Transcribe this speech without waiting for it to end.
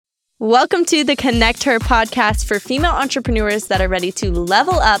Welcome to the Connect Her podcast for female entrepreneurs that are ready to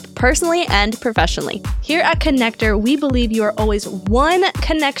level up personally and professionally. Here at Connector, we believe you are always one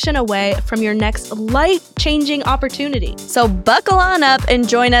connection away from your next life-changing opportunity. So buckle on up and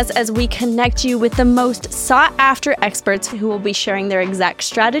join us as we connect you with the most sought-after experts who will be sharing their exact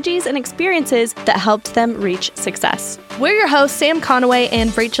strategies and experiences that helped them reach success. We're your hosts, Sam Conaway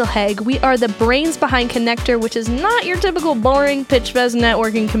and Rachel Haig. We are the brains behind Connector, which is not your typical boring pitch fest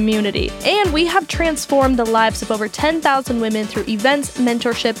networking community. And we have transformed the lives of over 10,000 women through events,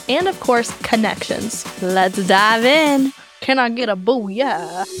 mentorship, and of course, connections. Let's dive in. Can I get a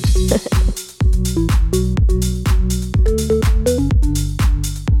booyah?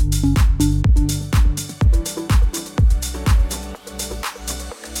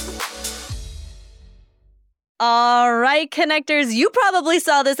 All right, connectors, you probably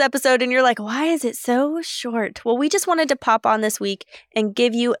saw this episode and you're like, why is it so short? Well, we just wanted to pop on this week and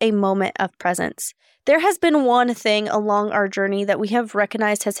give you a moment of presence. There has been one thing along our journey that we have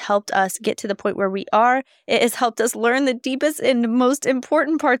recognized has helped us get to the point where we are. It has helped us learn the deepest and most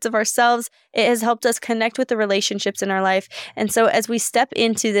important parts of ourselves. It has helped us connect with the relationships in our life. And so as we step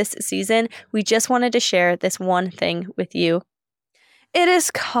into this season, we just wanted to share this one thing with you. It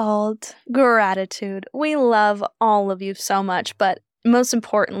is called gratitude. We love all of you so much, but most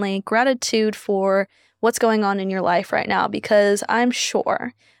importantly, gratitude for what's going on in your life right now, because I'm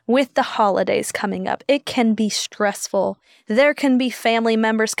sure with the holidays coming up, it can be stressful. There can be family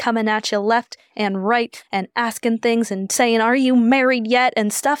members coming at you left and right and asking things and saying, are you married yet?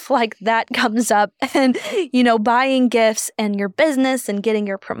 And stuff like that comes up. And, buying gifts and your business and getting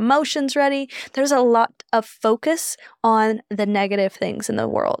your promotions ready. There's a lot of focus on the negative things in the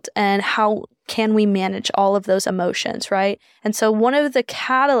world and how can we manage all of those emotions, right? And so one of the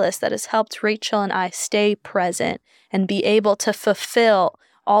catalysts that has helped Rachel and I stay present and be able to fulfill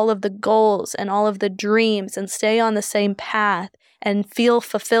all of the goals and all of the dreams and stay on the same path and feel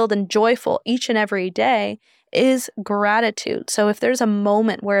fulfilled and joyful each and every day is gratitude. So if there's a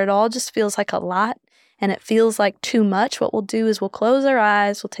moment where it all just feels like a lot and it feels like too much, what we'll do is we'll close our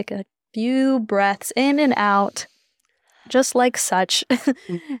eyes, we'll take a few breaths in and out, just like such,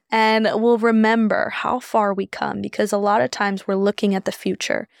 and we'll remember how far we come, because a lot of times we're looking at the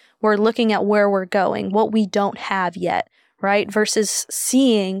future. We're looking at where we're going, what we don't have yet, right? Versus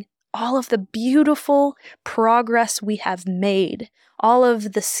seeing all of the beautiful progress we have made, all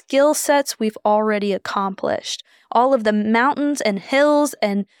of the skill sets we've already accomplished, all of the mountains and hills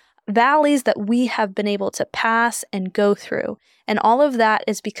and valleys that we have been able to pass and go through. And all of that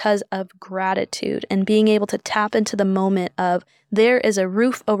is because of gratitude and being able to tap into the moment of there is a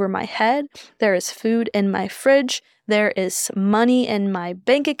roof over my head, there is food in my fridge, there is money in my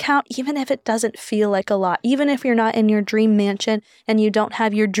bank account, even if it doesn't feel like a lot, even if you're not in your dream mansion and you don't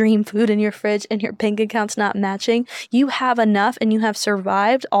have your dream food in your fridge and your bank account's not matching, you have enough and you have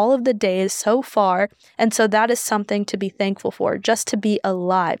survived all of the days so far. And so that is something to be thankful for, just to be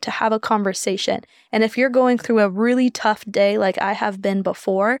alive, to have a conversation. And if you're going through a really tough day like I have been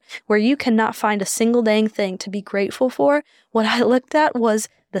before, where you cannot find a single dang thing to be grateful for, what I looked at was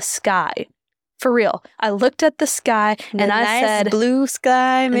the sky. For real. I looked at the sky and I said, blue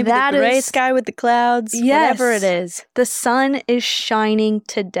sky, maybe the gray sky with the clouds, whatever it is. The sun is shining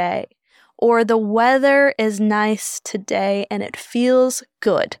today, or the weather is nice today and it feels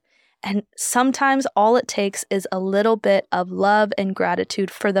good. And sometimes all it takes is a little bit of love and gratitude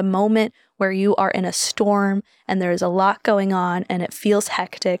for the moment where you are in a storm and there's a lot going on and it feels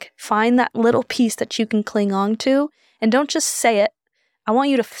hectic. Find that little piece that you can cling on to, and don't just say it. I want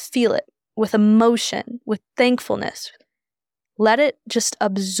you to feel it with emotion, with thankfulness. Let it just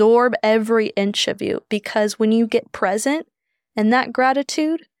absorb every inch of you, because when you get present in that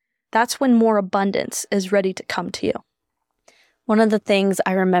gratitude, that's when more abundance is ready to come to you. One of the things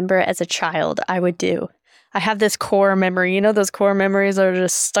I remember as a child I would do, I have this core memory. Those core memories are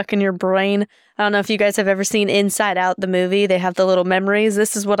just stuck in your brain. I don't know if you guys have ever seen Inside Out, the movie. They have the little memories.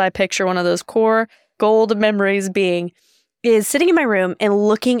 This is what I picture one of those core gold memories being, is sitting in my room and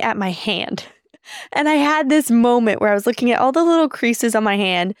looking at my hand. And I had this moment where I was looking at all the little creases on my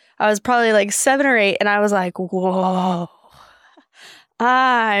hand. I was probably like 7 or 8, and I was like, whoa,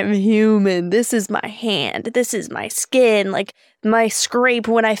 I'm human. This is my hand. This is my skin. Like my scrape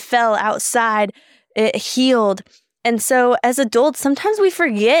when I fell outside, it healed. And so as adults, sometimes we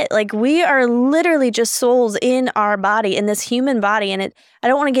forget, like we are literally just souls in our body, in this human body. And I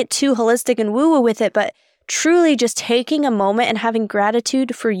don't want to get too holistic and woo-woo with it, but truly just taking a moment and having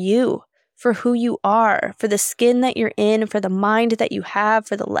gratitude for you, for who you are, for the skin that you're in, for the mind that you have,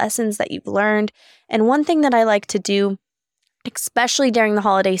 for the lessons that you've learned. And one thing that I like to do especially during the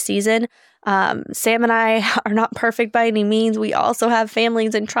holiday season. Sam and I are not perfect by any means. We also have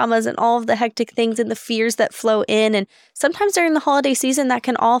families and traumas and all of the hectic things and the fears that flow in. And sometimes during the holiday season, that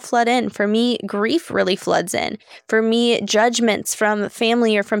can all flood in. For me, grief really floods in. For me, judgments from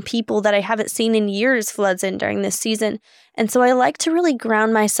family or from people that I haven't seen in years floods in during this season. And so I like to really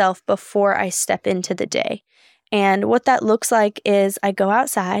ground myself before I step into the day. And what that looks like is I go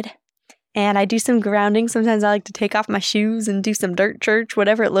outside and I do some grounding. Sometimes I like to take off my shoes and do some dirt church,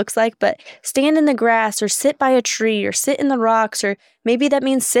 whatever it looks like. But stand in the grass or sit by a tree or sit in the rocks, or maybe that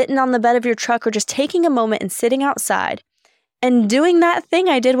means sitting on the bed of your truck or just taking a moment and sitting outside and doing that thing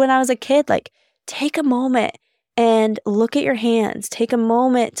I did when I was a kid. Like, take a moment and look at your hands. Take a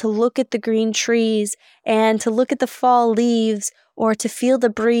moment to look at the green trees and to look at the fall leaves, or to feel the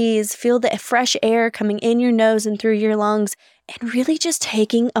breeze, feel the fresh air coming in your nose and through your lungs, and really just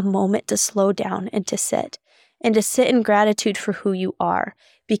taking a moment to slow down and to sit in gratitude for who you are,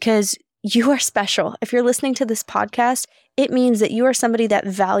 because you are special. If you're listening to this podcast, it means that you are somebody that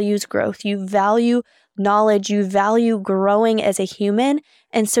values growth. You value knowledge. You value growing as a human.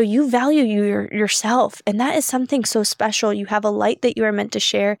 And so you value yourself. And that is something so special. You have a light that you are meant to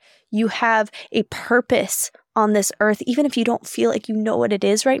share. You have a purpose on this earth. Even if you don't feel like you know what it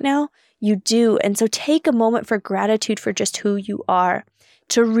is right now, you do. And so take a moment for gratitude for just who you are,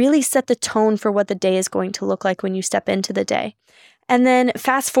 to really set the tone for what the day is going to look like when you step into the day. And then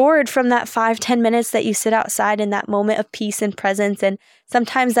fast forward from that 5-10 minutes that you sit outside in that moment of peace and presence. And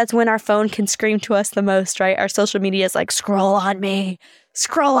sometimes that's when our phone can scream to us the most, right? Our social media is like, scroll on me.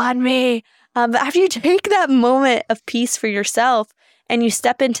 But after you take that moment of peace for yourself and you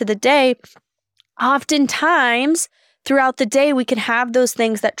step into the day, oftentimes throughout the day, we can have those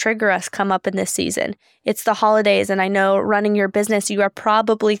things that trigger us come up in this season. It's the holidays, and I know running your business, you are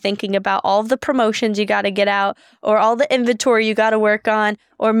probably thinking about all of the promotions you got to get out, or all the inventory you got to work on,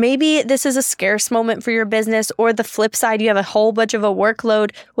 or maybe this is a scarce moment for your business, or the flip side, you have a whole bunch of a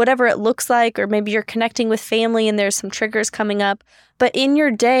workload, whatever it looks like, or maybe you're connecting with family and there's some triggers coming up. But in your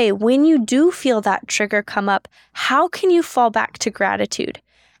day, when you do feel that trigger come up, how can you fall back to gratitude?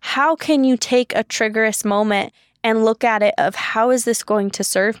 How can you take a triggerous moment and look at it of, how is this going to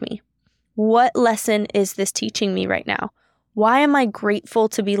serve me? What lesson is this teaching me right now? Why am I grateful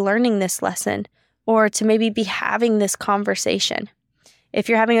to be learning this lesson, or to maybe be having this conversation? If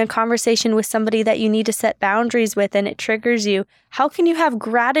you're having a conversation with somebody that you need to set boundaries with and it triggers you, how can you have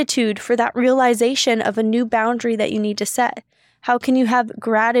gratitude for that realization of a new boundary that you need to set? How can you have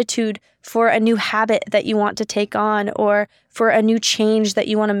gratitude for a new habit that you want to take on, or for a new change that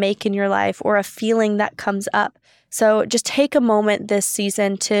you want to make in your life, or a feeling that comes up? So just take a moment this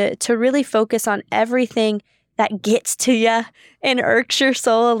season to really focus on everything that gets to you and irks your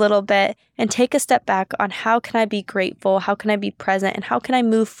soul a little bit, and take a step back on, how can I be grateful? How can I be present? And how can I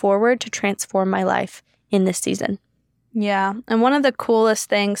move forward to transform my life in this season? Yeah. And one of the coolest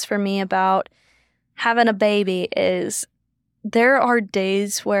things for me about having a baby is there are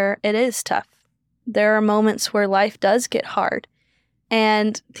days where it is tough. There are moments where life does get hard.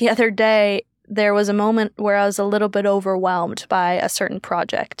 And the other day, there was a moment where I was a little bit overwhelmed by a certain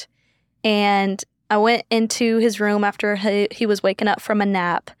project. And I went into his room after he was waking up from a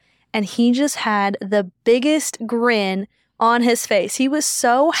nap, and he just had the biggest grin on his face. He was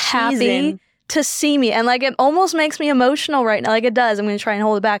so happy to see me. And like, it almost makes me emotional right now. Like, it does. I'm going to try and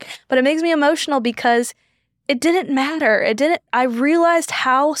hold it back. But it makes me emotional because it didn't matter. I realized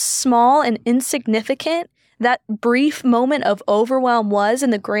how small and insignificant that brief moment of overwhelm was in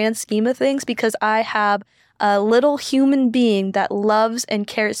the grand scheme of things, because I have a little human being that loves and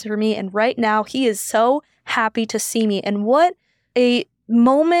cares for me. And right now he is so happy to see me. And what a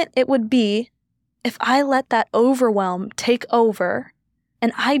moment it would be if I let that overwhelm take over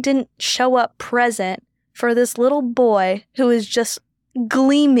and I didn't show up present for this little boy who is just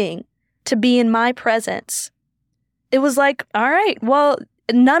gleaming to be in my presence. It was like, all right, well,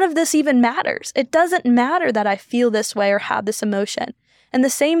 none of this even matters. It doesn't matter that I feel this way or have this emotion. And the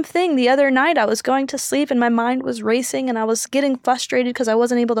same thing the other night, I was going to sleep and my mind was racing and I was getting frustrated because I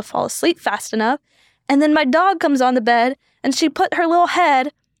wasn't able to fall asleep fast enough. And then my dog comes on the bed and she put her little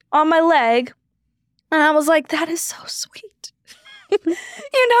head on my leg. And I was like, that is so sweet. You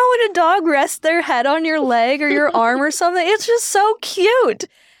know, when a dog rests their head on your leg or your arm or something, it's just so cute.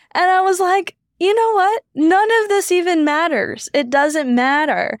 And I was like, you know what? None of this even matters. It doesn't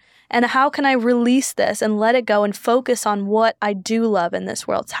matter. And how can I release this and let it go and focus on what I do love in this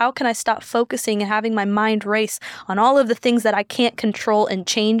world? How can I stop focusing and having my mind race on all of the things that I can't control and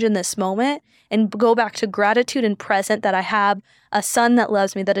change in this moment, and go back to gratitude and present that I have a son that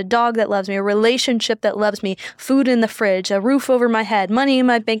loves me, that a dog that loves me, a relationship that loves me, food in the fridge, a roof over my head, money in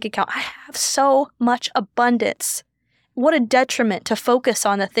my bank account. I have so much abundance. What a detriment to focus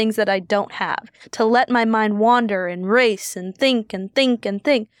on the things that I don't have, to let my mind wander and race and think and think and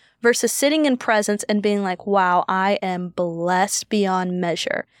think, versus sitting in presence and being like, wow, I am blessed beyond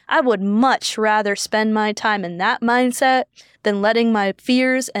measure. I would much rather spend my time in that mindset than letting my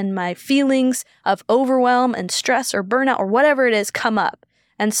fears and my feelings of overwhelm and stress or burnout or whatever it is come up.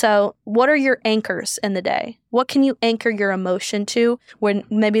 And so what are your anchors in the day? What can you anchor your emotion to, when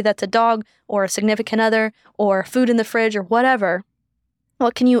maybe that's a dog or a significant other or food in the fridge or whatever?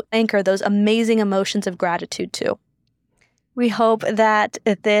 What can you anchor those amazing emotions of gratitude to? We hope that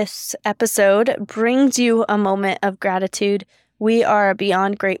this episode brings you a moment of gratitude. We are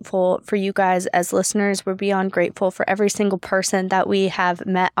beyond grateful for you guys as listeners. We're beyond grateful for every single person that we have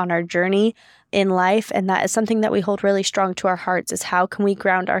met on our journey in life. And that is something that we hold really strong to our hearts, is how can we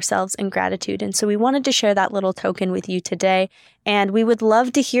ground ourselves in gratitude? And so we wanted to share that little token with you today. And we would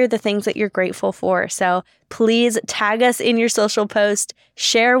love to hear the things that you're grateful for. So please tag us in your social post,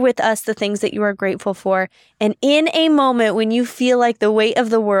 share with us the things that you are grateful for. And in a moment when you feel like the weight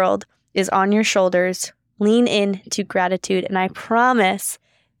of the world is on your shoulders, lean in to gratitude. And I promise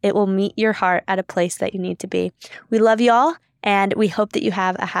it will meet your heart at a place that you need to be. We love you all, and we hope that you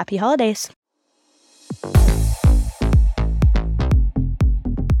have a happy holidays.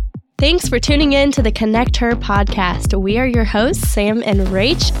 Thanks for tuning in to the Connect Her podcast. We are your hosts, Sam and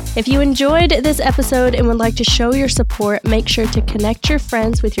Rach. If you enjoyed this episode and would like to show your support, make sure to connect your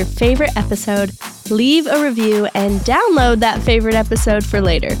friends with your favorite episode, leave a review, and download that favorite episode for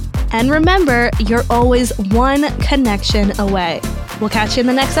later. And remember, you're always one connection away. We'll catch you in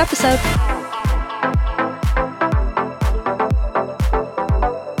the next episode.